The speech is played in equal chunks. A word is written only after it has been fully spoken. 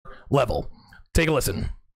level. Take a listen.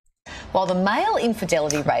 While the male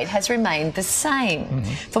infidelity rate has remained the same.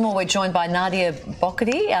 For more, we're joined by Nadia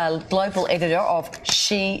Bokhadi, global editor of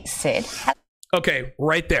She Said. Okay,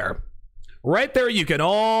 right there. Right there, you can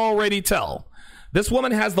already tell. This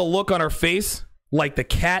woman has the look on her face like the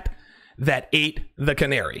cat that ate the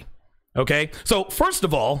canary. Okay? So, first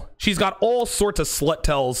of all, she's got all sorts of slut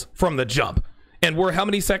tells from the jump. And we're how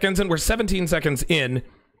many seconds in? We're 17 seconds in.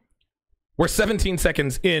 We're 17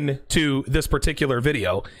 seconds into this particular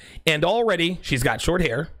video, and already she's got short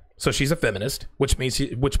hair, so she's a feminist, which means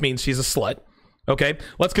she's a slut. Okay,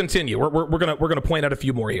 let's continue. We're gonna point out a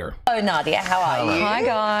few more here. Oh, Nadia, how are you? Hi,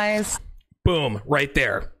 guys. Boom, right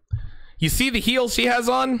there. You see the heels she has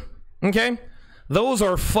on? Okay, those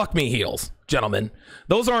are fuck me heels, gentlemen.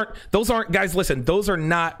 Those aren't guys. Listen, those are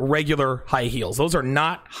not regular high heels. Those are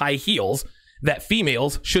not high heels that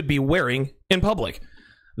females should be wearing in public.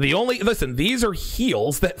 Listen, these are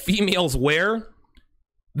heels that females wear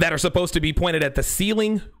that are supposed to be pointed at the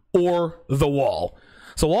ceiling or the wall.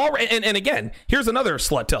 So and again, here's another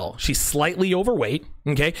slut tell. She's slightly overweight,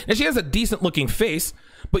 okay? And she has a decent looking face,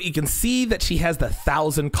 but you can see that she has the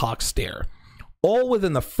 1,000 cock stare. All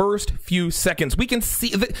within the first few seconds. We can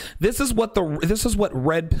see that this is what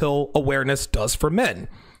red pill awareness does for men.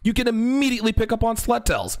 You can immediately pick up on slut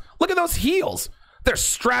tells. Look at those heels. They're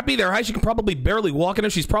strappy, they're high. She can probably barely walk in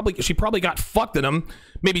them. She probably got fucked in them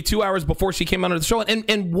maybe 2 hours before she came onto the show.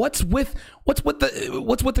 And what's with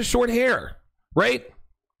the short hair, right?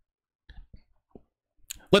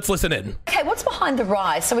 Let's listen in. Okay, what's behind the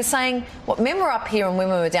rise? So we're saying what men were up here and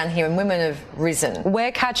women were down here, and women have risen.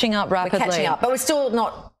 We're catching up rapidly. We're catching up, but we're still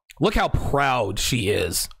not. Look how proud she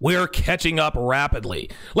is. We're catching up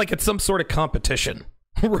rapidly, like it's some sort of competition.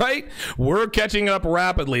 Right? We're catching up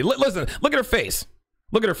rapidly. Listen, look at her face.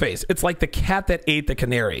 Look at her face. It's like the cat that ate the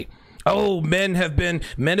canary. Oh, men have been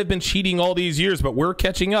cheating all these years, but we're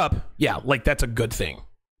catching up. Yeah, like that's a good thing.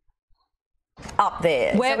 Up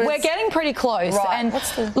there. We're getting pretty close. Right.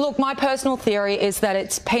 And look, my personal theory is that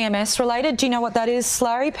it's PMS related. Do you know what that is,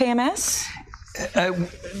 Slurry? PMS?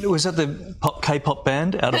 Was that the K-pop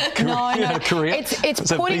band out of Korea? No. Out of Korea?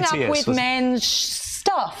 It's putting up with men's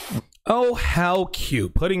stuff. Oh, how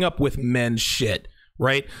cute. Putting up with men's shit,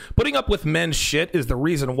 right? Putting up with men's shit is the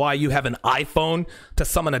reason why you have an iPhone to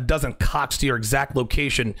summon a dozen cocks to your exact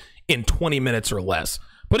location in 20 minutes or less.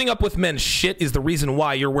 Putting up with men's shit is the reason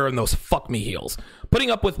why you're wearing those fuck me heels. Putting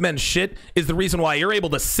up with men's shit is the reason why you're able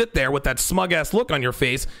to sit there with that smug ass look on your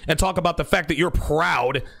face and talk about the fact that you're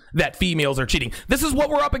proud that females are cheating. This is what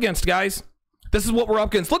we're up against, guys. This is what we're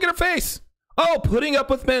up against. Look at her face. Oh, putting up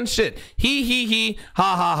with men's shit. He,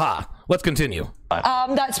 ha, ha, ha. Let's continue.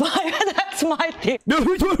 That's my thing.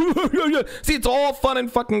 See, it's all fun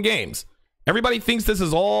and fucking games. Everybody thinks this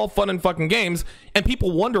is all fun and fucking games, and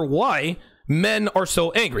people wonder why men are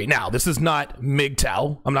so angry. Now, this is not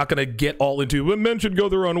MGTOW. I'm not going to get all into when men should go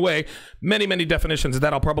their own way. Many, many definitions of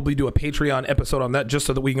that. I'll probably do a Patreon episode on that just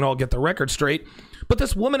so that we can all get the record straight. But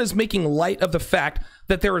this woman is making light of the fact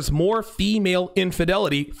that there is more female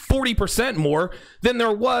infidelity, 40% more, than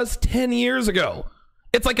there was 10 years ago.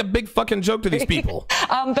 It's like a big fucking joke to these people.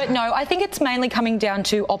 But no, I think it's mainly coming down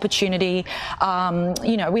to opportunity.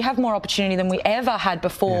 You know, we have more opportunity than we ever had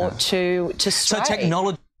before to stray. So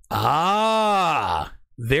technology. Ah,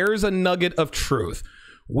 there's a nugget of truth.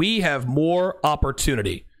 We have more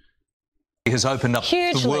opportunity. Has opened up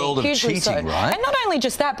the world of cheating, so. right? And not only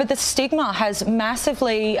just that, but the stigma has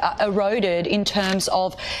massively eroded in terms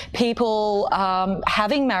of people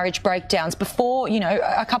having marriage breakdowns. Before, you know,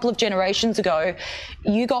 a couple of generations ago,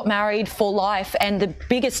 you got married for life, and the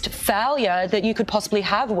biggest failure that you could possibly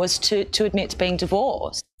have was to admit to being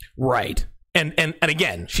divorced. Right. And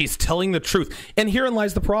again, she's telling the truth. And herein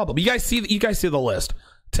lies the problem. You guys see the list.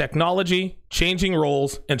 Technology, changing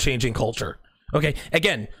roles, and changing culture. Okay,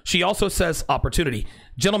 again, she also says opportunity.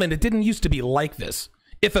 Gentlemen, it didn't used to be like this.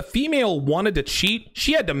 If a female wanted to cheat,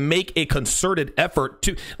 she had to make a concerted effort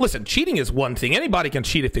to... Listen, cheating is one thing. Anybody can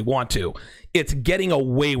cheat if they want to. It's getting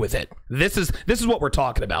away with it. This is what we're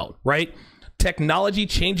talking about, right? Technology,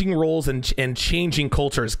 changing roles, and changing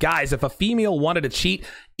cultures. Guys, if a female wanted to cheat,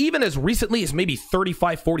 even as recently as maybe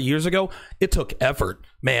 35, 40 years ago, it took effort,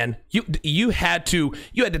 man. You had to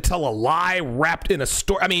tell a lie wrapped in a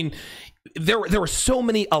story. I mean... There were so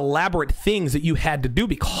many elaborate things that you had to do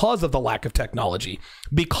because of the lack of technology,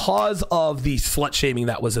 because of the slut shaming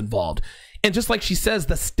that was involved. And just like she says,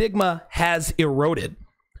 the stigma has eroded.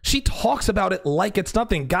 She talks about it like it's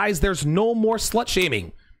nothing. Guys, there's no more slut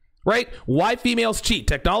shaming, right? Why females cheat?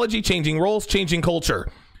 Technology, changing roles, changing culture.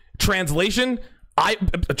 Translation, the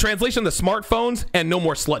smartphones, and no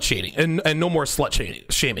more slut shaming, and no more slut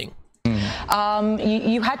shaming.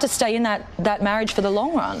 You had to stay in that marriage for the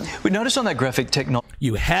long run. We noticed on that graphic technology.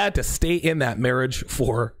 You had to stay in that marriage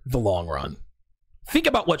for the long run. Think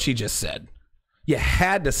about what she just said. You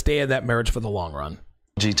had to stay in that marriage for the long run.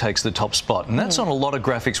 Takes the top spot, and that's on a lot of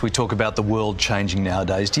graphics. We talk about the world changing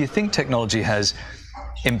nowadays. Do you think technology has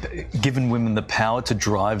given women the power to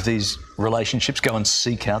drive these relationships, go and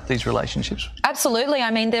seek out these relationships? Absolutely.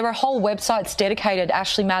 I mean, there are whole websites dedicated.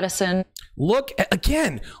 Ashley Madison. Look at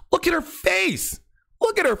her face.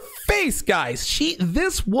 Look at her face, guys.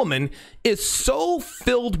 This woman is so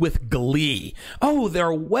filled with glee. Oh,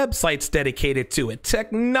 there are websites dedicated to it.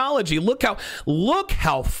 Technology. Look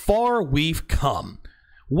how far we've come.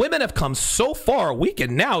 Women have come so far, we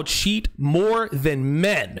can now cheat more than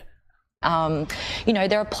men. There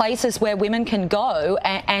are places where women can go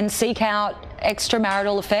and seek out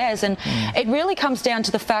extramarital affairs. And it really comes down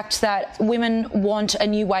to the fact that women want a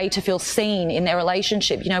new way to feel seen in their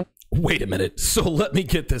relationship. Wait a minute. So let me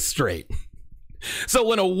get this straight. So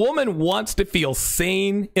when a woman wants to feel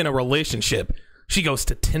sane in a relationship, she goes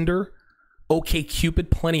to Tinder, OkCupid,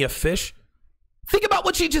 Plenty of Fish. Think about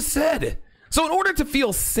what she just said. So in order to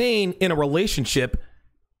feel sane in a relationship,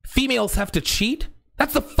 females have to cheat?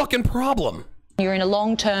 That's the fucking problem. You're in a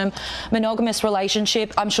long-term monogamous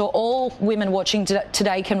relationship. I'm sure all women watching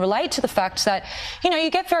today can relate to the fact that, you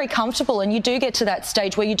get very comfortable and you do get to that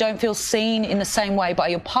stage where you don't feel seen in the same way by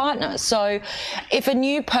your partner. So if a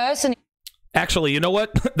new person... Actually, you know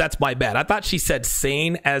what? That's my bad. I thought she said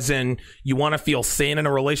sane as in you want to feel sane in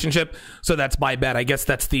a relationship. So that's my bad. I guess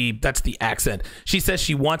that's the accent. She says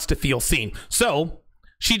she wants to feel seen. So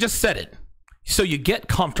she just said it. So you get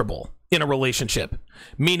comfortable in a relationship,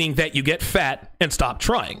 meaning that you get fat and stop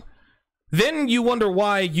trying. Then you wonder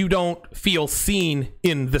why you don't feel seen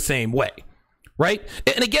in the same way. Right?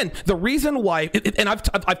 And again, the reason why, and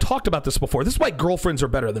I've talked about this before, this is why girlfriends are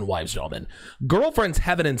better than wives, gentlemen. Girlfriends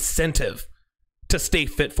have an incentive to stay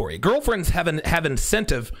fit for you. Girlfriends have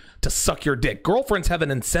incentive to suck your dick. Girlfriends have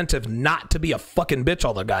an incentive not to be a fucking bitch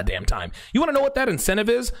all the goddamn time. You want to know what that incentive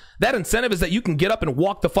is? That incentive is that you can get up and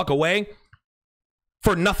walk the fuck away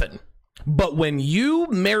for nothing. But when you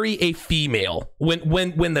marry a female,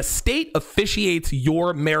 when the state officiates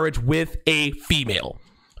your marriage with a female,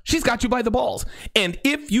 she's got you by the balls. And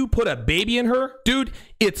if you put a baby in her, dude,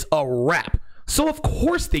 it's a wrap. So of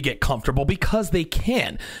course they get comfortable because they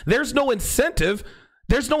can. There's no incentive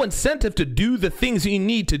to do the things you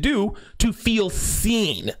need to do to feel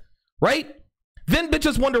seen, right? Then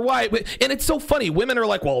bitches wonder why. And it's so funny. Women are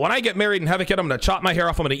like, well, when I get married and have a kid, I'm going to chop my hair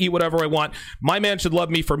off. I'm going to eat whatever I want. My man should love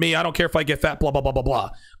me for me. I don't care if I get fat, blah, blah, blah, blah, blah.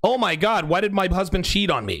 Oh my God, why did my husband cheat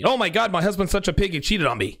on me? Oh my God, my husband's such a pig. He cheated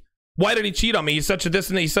on me. Why did he cheat on me? He's such a this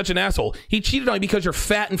and he's such an asshole. He cheated on me because you're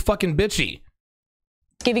fat and fucking bitchy.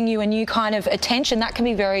 Giving you a new kind of attention, that can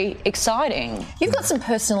be very exciting. You've got some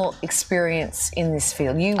personal experience in this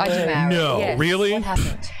field. You were married. No, yes. really? What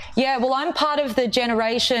happened? Yeah, well, I'm part of the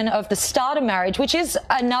generation of the starter marriage, which is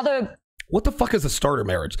another... What the fuck is a starter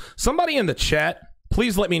marriage? Somebody in the chat,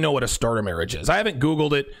 please let me know what a starter marriage is. I haven't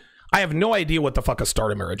Googled it. I have no idea what the fuck a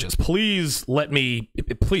starter marriage is. Please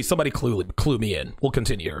somebody clue me in. We'll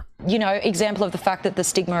continue here. Example of the fact that the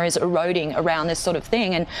stigma is eroding around this sort of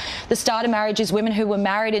thing. And the starter marriage is women who were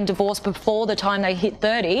married and divorced before the time they hit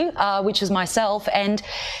 30, which is myself. And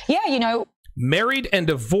yeah, married and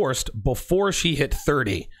divorced before she hit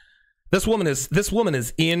 30. This woman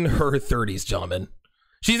is in her 30s, gentlemen.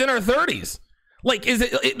 She's in her 30s. Like, is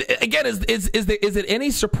it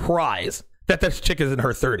any surprise that this chick is in her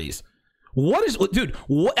 30s?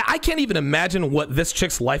 I can't even imagine what this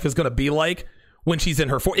chick's life is going to be like when she's in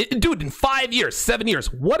her 40s. Dude, in 5 years, 7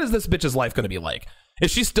 years, what is this bitch's life going to be like?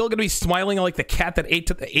 Is she still going to be smiling like the cat that ate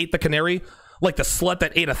the canary? Like the slut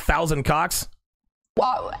that ate 1,000 cocks?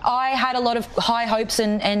 Well, I had a lot of high hopes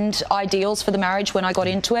and ideals for the marriage when I got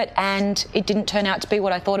into it, and it didn't turn out to be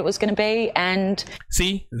what I thought it was going to be. And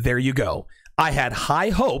see, there you go. I had high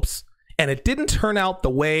hopes, and it didn't turn out the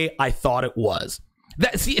way I thought it was.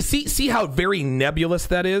 See how very nebulous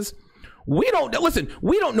that is? We don't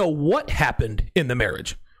know what happened in the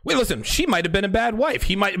marriage. She might have been a bad wife.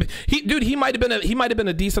 He might have been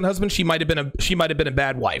a decent husband. She might have been a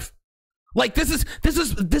bad wife. Like this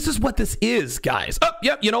is what this is, guys. Oh,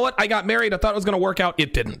 yep, you know what? I got married. I thought it was going to work out.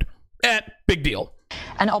 It didn't. Big deal.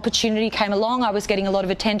 An opportunity came along. I was getting a lot of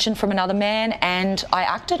attention from another man, and I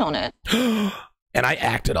acted on it. And I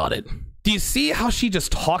acted on it. Do you see how she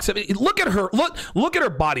just talks? Look at her. Look at her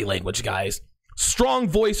body language, guys. Strong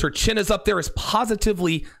voice. Her chin is up there. Is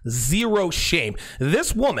positively zero shame.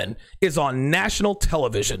 This woman is on national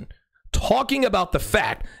television talking about the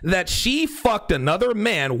fact that she fucked another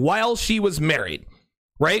man while she was married.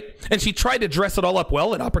 right? And she tried to dress it all up.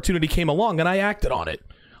 Well, an opportunity came along and I acted on it.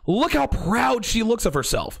 Look how proud she looks of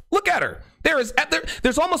herself. Look at her.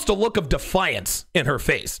 There's almost a look of defiance in her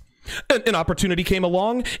face. An opportunity came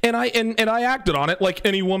along and I acted on it like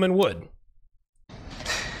any woman would.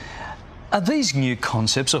 Are these new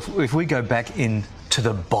concepts, if we go back into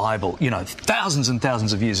the Bible, you know, thousands and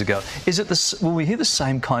thousands of years ago, will we hear the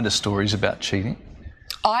same kind of stories about cheating?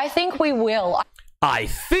 I think we will. I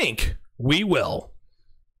think we will.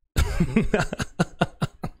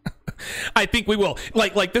 I think we will.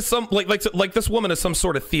 Like this woman is some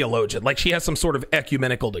sort of theologian. Like she has some sort of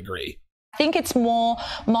ecumenical degree. I think it's more,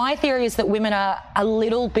 my theory is that women are a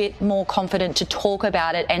little bit more confident to talk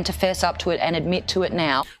about it and to fess up to it and admit to it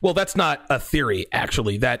now. Well, that's not a theory,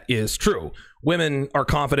 actually. That is true. Women are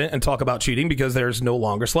confident and talk about cheating because there's no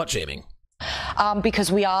longer slut shaming.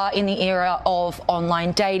 Because we are in the era of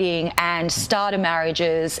online dating and starter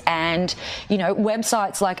marriages and, you know,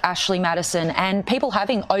 websites like Ashley Madison and people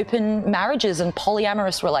having open marriages and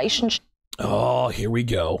polyamorous relationships. Oh, here we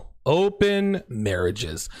go. Open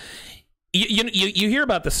marriages. You hear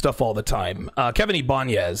about this stuff all the time. Kevin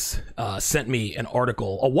Ibanez sent me an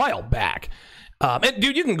article a while back. And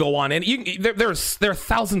dude, you can go on and there are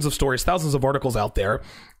thousands of stories, thousands of articles out there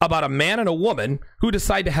about a man and a woman who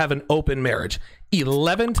decide to have an open marriage.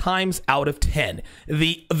 11 times out of 10,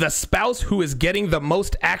 the spouse who is getting the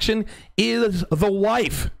most action is the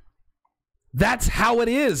wife. That's how it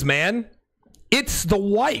is, man. It's the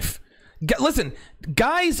wife. Listen,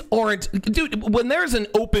 guys aren't, dude, when there's an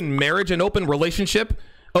open marriage, an open relationship,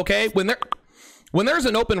 okay, when there's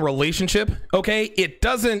an open relationship, okay, it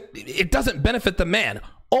doesn't benefit the man.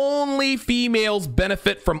 Only females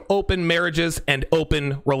benefit from open marriages and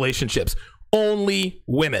open relationships. Only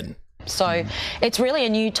women. So it's really a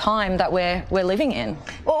new time that we're living in.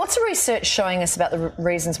 Well, what's the research showing us about the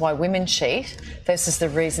reasons why women cheat versus the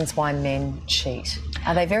reasons why men cheat?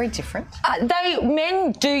 Are they very different?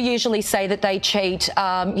 Men do usually say that they cheat,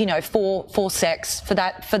 you know, for sex, for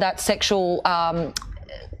that sexual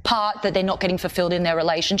part that they're not getting fulfilled in their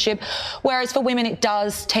relationship. Whereas for women, it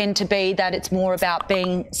does tend to be that it's more about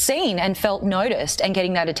being seen and felt noticed and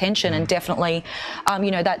getting that attention. And definitely, you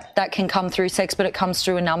know, that can come through sex, but it comes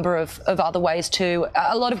through a number of other ways too.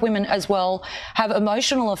 A lot of women as well have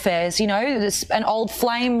emotional affairs. You know, an old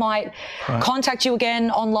flame might contact you again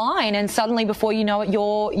online, and suddenly before you know it,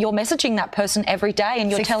 you're messaging that person every day, and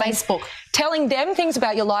you're telling them things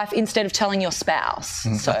about your life instead of telling your spouse.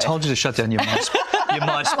 So. I told you to shut down your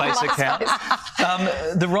MySpace account.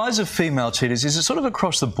 The rise of female cheaters, is it sort of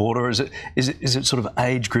across the board, or is it sort of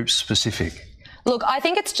age group specific? Look, I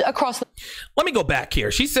think it's across the... Let me go back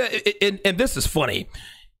here. She said, and this is funny,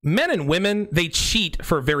 men and women, they cheat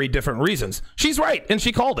for very different reasons. She's right, and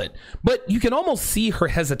she called it. But you can almost see her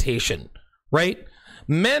hesitation, right?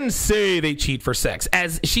 Men say they cheat for sex,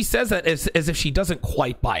 as she says that as if she doesn't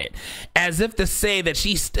quite buy it, as if to say that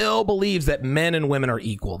she still believes that men and women are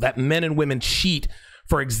equal, that men and women cheat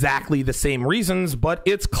for exactly the same reasons. But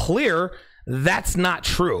it's clear that's not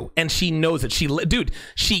true, and she knows it.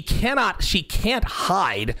 She can't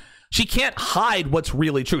hide what's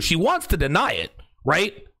really true. She wants to deny it,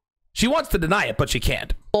 right? She wants to deny it, but she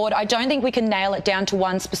can't. I don't think we can nail it down to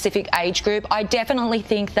one specific age group. I definitely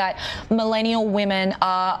think that millennial women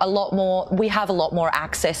are we have a lot more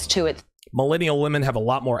access to it. Millennial women have a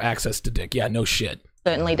lot more access to dick. Yeah, no shit.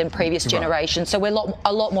 Certainly than previous generations. So we're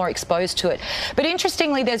a lot more exposed to it. But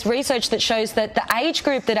interestingly, there's research that shows that the age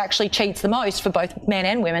group that actually cheats the most for both men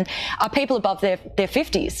and women are people above their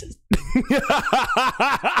 50s.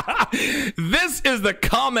 This is the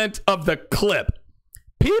comment of the clip.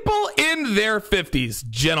 People in their 50s,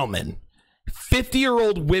 gentlemen,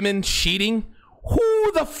 50-year-old women cheating?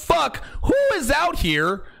 Who is out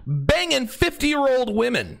here banging 50-year-old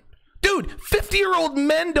women? Dude, 50-year-old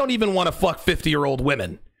men don't even want to fuck 50-year-old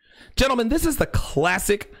women. Gentlemen, this is the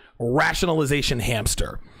classic rationalization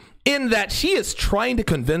hamster, in that she is trying to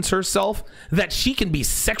convince herself that she can be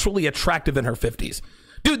sexually attractive in her 50s.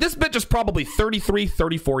 Dude, this bitch is probably 33,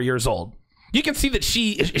 34 years old. You can see that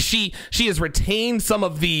she has retained some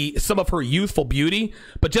of her youthful beauty,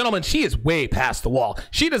 but gentlemen, she is way past the wall.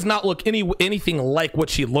 She does not look anything like what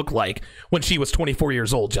she looked like when she was 24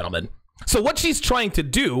 years old, gentlemen. So what she's trying to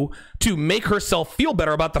do to make herself feel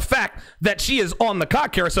better about the fact that she is on the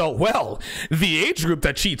cock carousel, well, the age group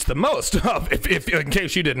that cheats the most, if in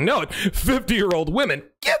case you didn't know it, 50-year-old women.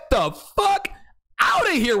 Get the fuck out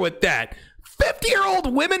of here with that.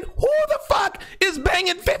 50-year-old women? Who the fuck is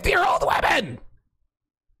banging 50-year-old women?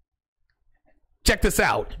 Check this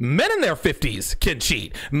out. Men in their 50s can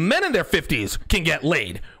cheat. Men in their 50s can get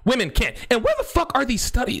laid. Women can't. And where the fuck are these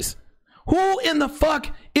studies? Who in the fuck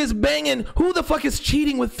is banging? Who the fuck is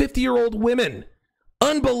cheating with 50-year-old women?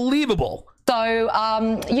 Unbelievable. So,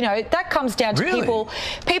 you know, that comes down to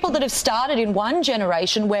people that have started in one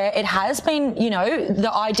generation where it has been, you know,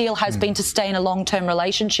 the ideal has been to stay in a long-term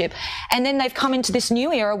relationship. And then they've come into this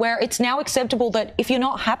new era where it's now acceptable that if you're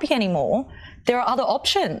not happy anymore, there are other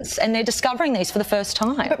options, and they're discovering these for the first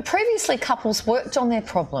time. But previously, couples worked on their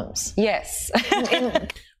problems. Yes.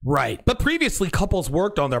 Right. But previously, couples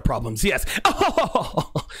worked on their problems. Yes.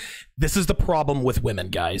 Oh, this is the problem with women,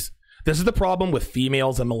 guys. This is the problem with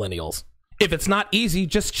females and millennials. If it's not easy,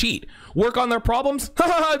 just cheat. Work on their problems?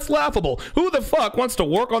 It's laughable. Who the fuck wants to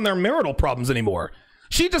work on their marital problems anymore?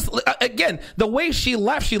 She just, again, the way she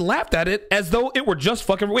laughed at it as though it were just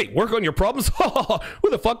fucking, wait, work on your problems? Who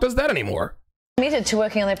the fuck does that anymore? Committed to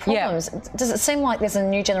working on their problems. Yeah. Does it seem like there's a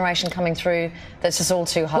new generation coming through that's just all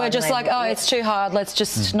too hard? We're just like, oh, it's too hard, let's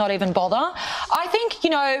just not even bother. I think, you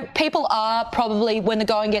know, people are probably, when the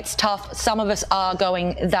going gets tough, some of us are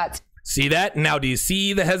going, that's... See that? Now, do you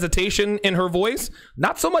see the hesitation in her voice?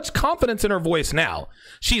 Not so much confidence in her voice now.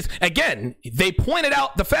 She's, again, they pointed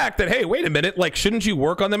out the fact that, hey, wait a minute, like, shouldn't you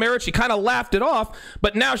work on the marriage? She kind of laughed it off,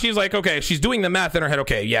 but now she's like, okay, she's doing the math in her head.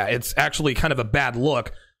 Okay, yeah, it's actually kind of a bad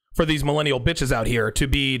look for these millennial bitches out here to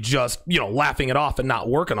be just, you know, laughing it off and not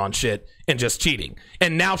working on shit and just cheating.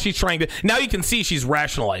 And now she's trying to, now you can see she's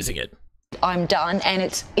rationalizing it. I'm done, and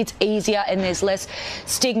it's easier and there's less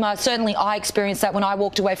stigma. Certainly I experienced that when I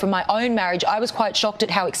walked away from my own marriage. I was quite shocked at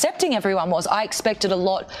how accepting everyone was. I expected a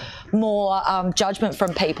lot more judgment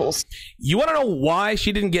from people. You want to know why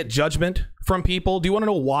she didn't get judgment from people? Do you want to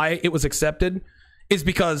know why it was accepted? Is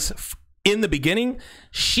because in the beginning,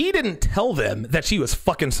 she didn't tell them that she was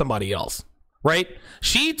fucking somebody else. Right?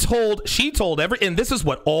 She told and this is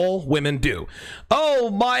what all women do.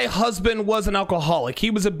 Oh, my husband was an alcoholic.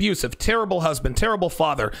 He was abusive, terrible husband, terrible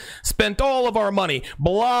father, spent all of our money,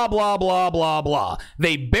 blah, blah, blah, blah, blah.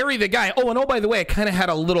 They bury the guy. Oh, and oh, by the way, I kind of had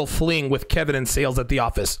a little fling with Kevin in sales at the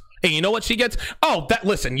office. And you know what she gets? Oh,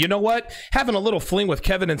 listen, you know what? Having a little fling with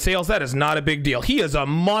Kevin in sales, that is not a big deal. He is a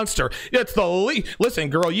monster. It's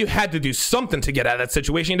listen, girl, you had to do something to get out of that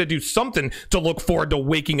situation. You had to do something to look forward to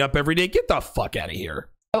waking up every day. Get the fuck out of here.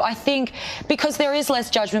 I think because there is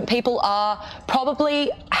less judgment, people are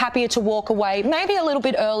probably happier to walk away maybe a little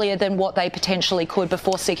bit earlier than what they potentially could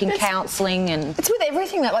before seeking counselling. And it's with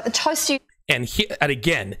everything, like the toast you... And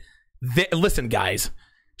again, listen, guys,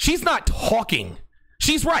 she's not talking...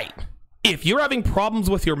 She's right. If you're having problems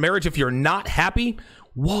with your marriage, if you're not happy,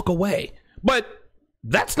 walk away. But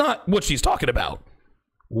that's not what she's talking about.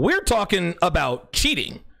 We're talking about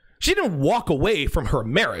cheating. She didn't walk away from her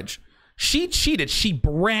marriage. She cheated. She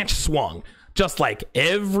branch swung just like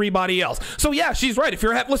everybody else. So yeah, she's right. If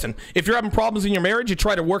you're having problems in your marriage, you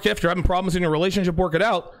try to work it. If you're having problems in your relationship, work it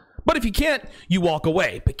out. But if you can't, you walk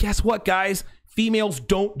away. But guess what, guys? Females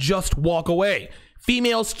don't just walk away.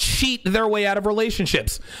 Females cheat their way out of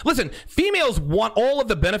relationships. Listen, females want all of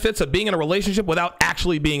the benefits of being in a relationship without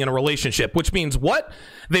actually being in a relationship, which means what?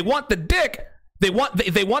 They want the dick. They want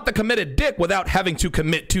the committed dick without having to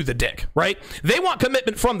commit to the dick, right? They want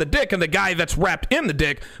commitment from the dick and the guy that's wrapped in the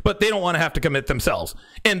dick, but they don't want to have to commit themselves.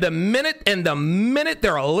 And the minute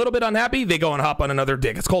they're a little bit unhappy, they go and hop on another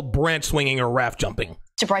dick. It's called branch swinging or raft jumping.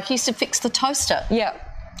 To break, you used to fix the toaster. Yeah.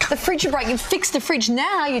 The fridge you break, you fix the fridge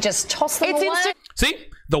now, you just toss them away. See,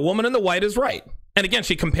 the woman in the white is right. And again,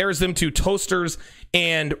 she compares them to toasters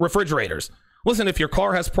and refrigerators. Listen, if your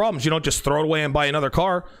car has problems, you don't just throw it away and buy another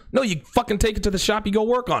car. No, you fucking take it to the shop, you go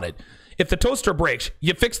work on it. If the toaster breaks,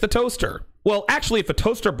 you fix the toaster. Well, actually, if a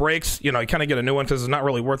toaster breaks, you know, you kind of get a new one because it's not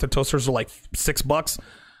really worth it. Toasters are like $6.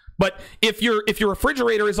 But if your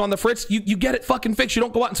refrigerator is on the fritz, you get it fucking fixed. You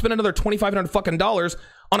don't go out and spend another $2,500 fucking dollars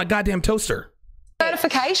on a goddamn toaster.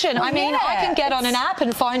 Certification. I mean, I can get on an app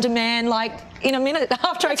and find a man like in a minute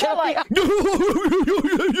after I get like.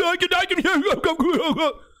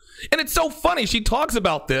 And it's so funny. She talks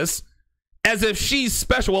about this as if she's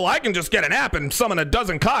special. Well, I can just get an app and summon a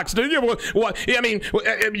dozen cocks. Why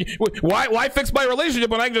fix my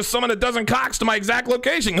relationship when I can just summon a dozen cocks to my exact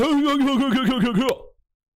location? But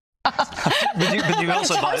you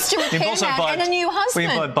also buy and a new husband.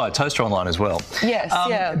 Well, you buy a toaster online as well. Yes,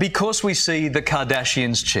 yeah. Because we see the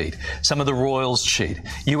Kardashians cheat, some of the royals cheat,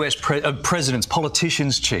 US presidents,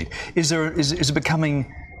 politicians cheat. Is it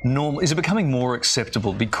becoming normal? Is it becoming more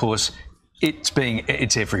acceptable because it's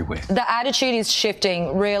everywhere? The attitude is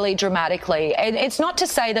shifting really dramatically. And it's not to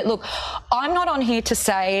say that, look, I'm not on here to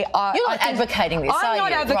say... You're not advocating this, I'm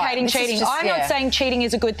not advocating cheating. I'm not saying cheating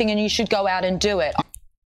is a good thing and you should go out and do it.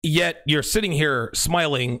 Yet you're sitting here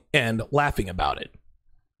smiling and laughing about it.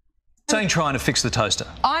 Saying trying to fix the toaster.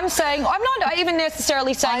 I'm saying, I'm not even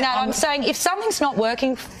necessarily saying that. I'm saying if something's not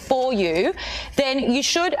working for you, then you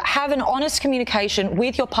should have an honest communication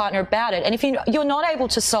with your partner about it. And if you're not able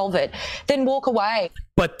to solve it, then walk away.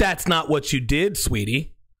 But that's not what you did,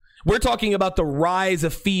 sweetie. We're talking about the rise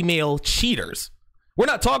of female cheaters. We're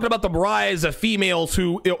not talking about the rise of females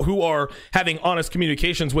who are having honest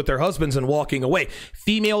communications with their husbands and walking away.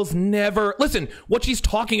 Females never... Listen, what she's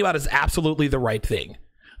talking about is absolutely the right thing.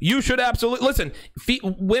 You should absolutely listen.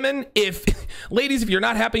 Women, ladies, if you're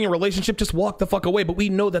not happy in a relationship, just walk the fuck away. But we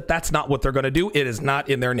know that that's not what they're going to do. It is not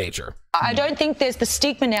in their nature. I don't think there's the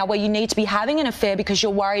stigma now where you need to be having an affair because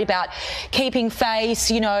you're worried about keeping face,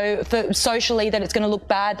 you know, for socially that it's going to look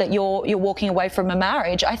bad that you're walking away from a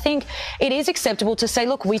marriage. I think it is acceptable to say,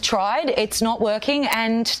 look, we tried, it's not working,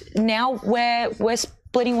 and now we're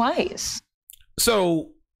splitting ways.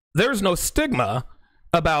 So there's no stigma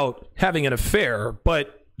about having an affair,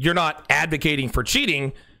 but you're not advocating for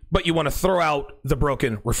cheating, but you want to throw out the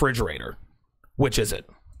broken refrigerator. Which is it?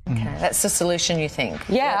 Okay, that's the solution, you think?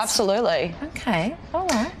 Yeah, absolutely. Okay, all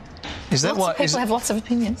right. Is that why People have lots of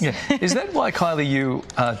opinions. Yeah. Is that why, Kylie, you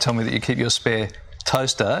tell me that you keep your spare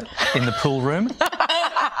toaster in the pool room?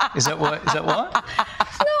 Is that why? No, I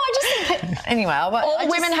just think... Anyway, all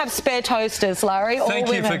women have spare toasters, Larry.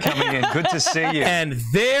 Thank you for coming in. Good to see you. And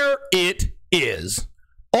there it is.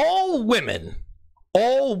 All women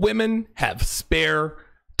have spare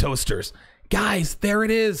toasters. Guys, there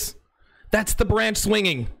it is. That's the branch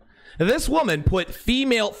swinging. This woman put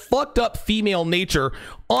fucked up female nature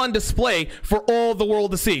on display for all the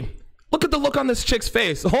world to see. Look at the look on this chick's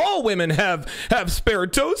face. All women have spare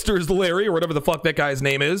toasters, Larry, or whatever the fuck that guy's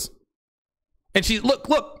name is. And she, look,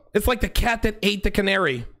 it's like the cat that ate the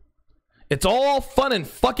canary. It's all fun and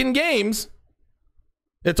fucking games.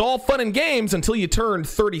 It's all fun and games until you turn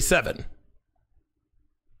 37.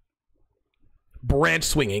 Branch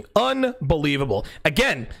swinging. Unbelievable.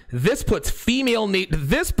 Again, this puts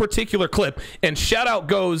this particular clip, and shout out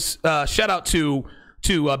to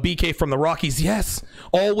BK from the Rockies. Yes,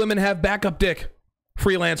 all women have backup dick.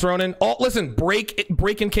 Freelance Ronan. Listen,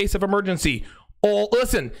 break in case of emergency.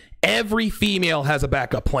 Listen, every female has a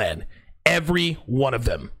backup plan. Every one of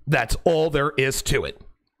them. That's all there is to it.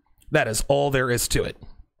 That is all there is to it.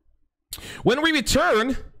 When we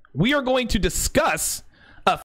return, we are going to discuss